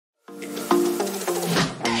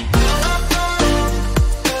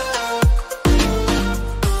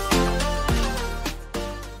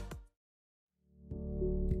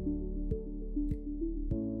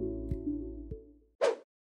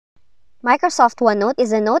Microsoft OneNote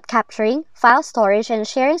is a note capturing, file storage, and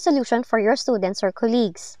sharing solution for your students or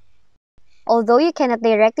colleagues. Although you cannot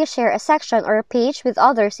directly share a section or a page with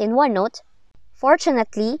others in OneNote,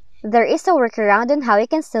 fortunately, there is a workaround on how you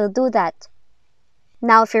can still do that.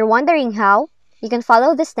 Now, if you're wondering how, you can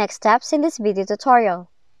follow these next steps in this video tutorial.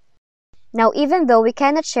 Now, even though we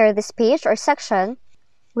cannot share this page or section,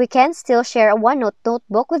 we can still share a OneNote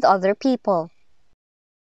notebook with other people.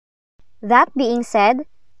 That being said,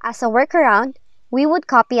 as a workaround, we would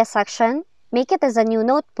copy a section, make it as a new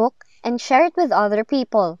notebook, and share it with other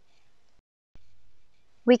people.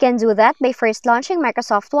 We can do that by first launching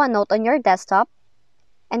Microsoft OneNote on your desktop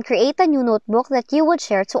and create a new notebook that you would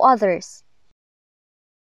share to others.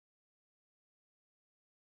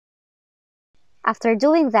 After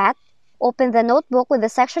doing that, open the notebook with the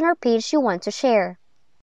section or page you want to share.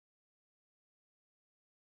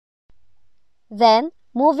 Then,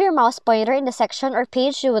 move your mouse pointer in the section or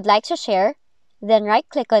page you would like to share, then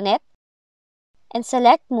right-click on it, and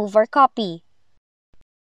select Move or Copy.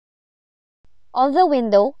 On the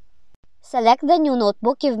window, select the new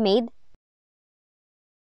notebook you've made,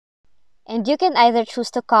 and you can either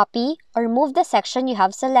choose to copy or move the section you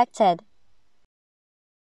have selected.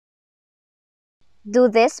 Do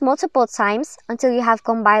this multiple times until you have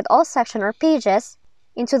combined all sections or pages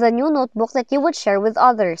into the new notebook that you would share with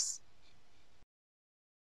others.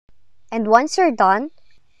 And once you're done,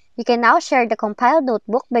 you can now share the compiled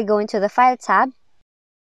notebook by going to the File tab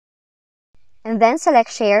and then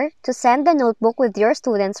select Share to send the notebook with your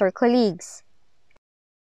students or colleagues.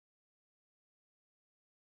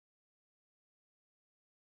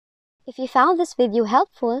 If you found this video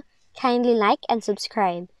helpful, kindly like and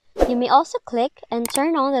subscribe. You may also click and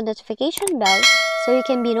turn on the notification bell so you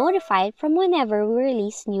can be notified from whenever we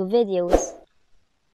release new videos.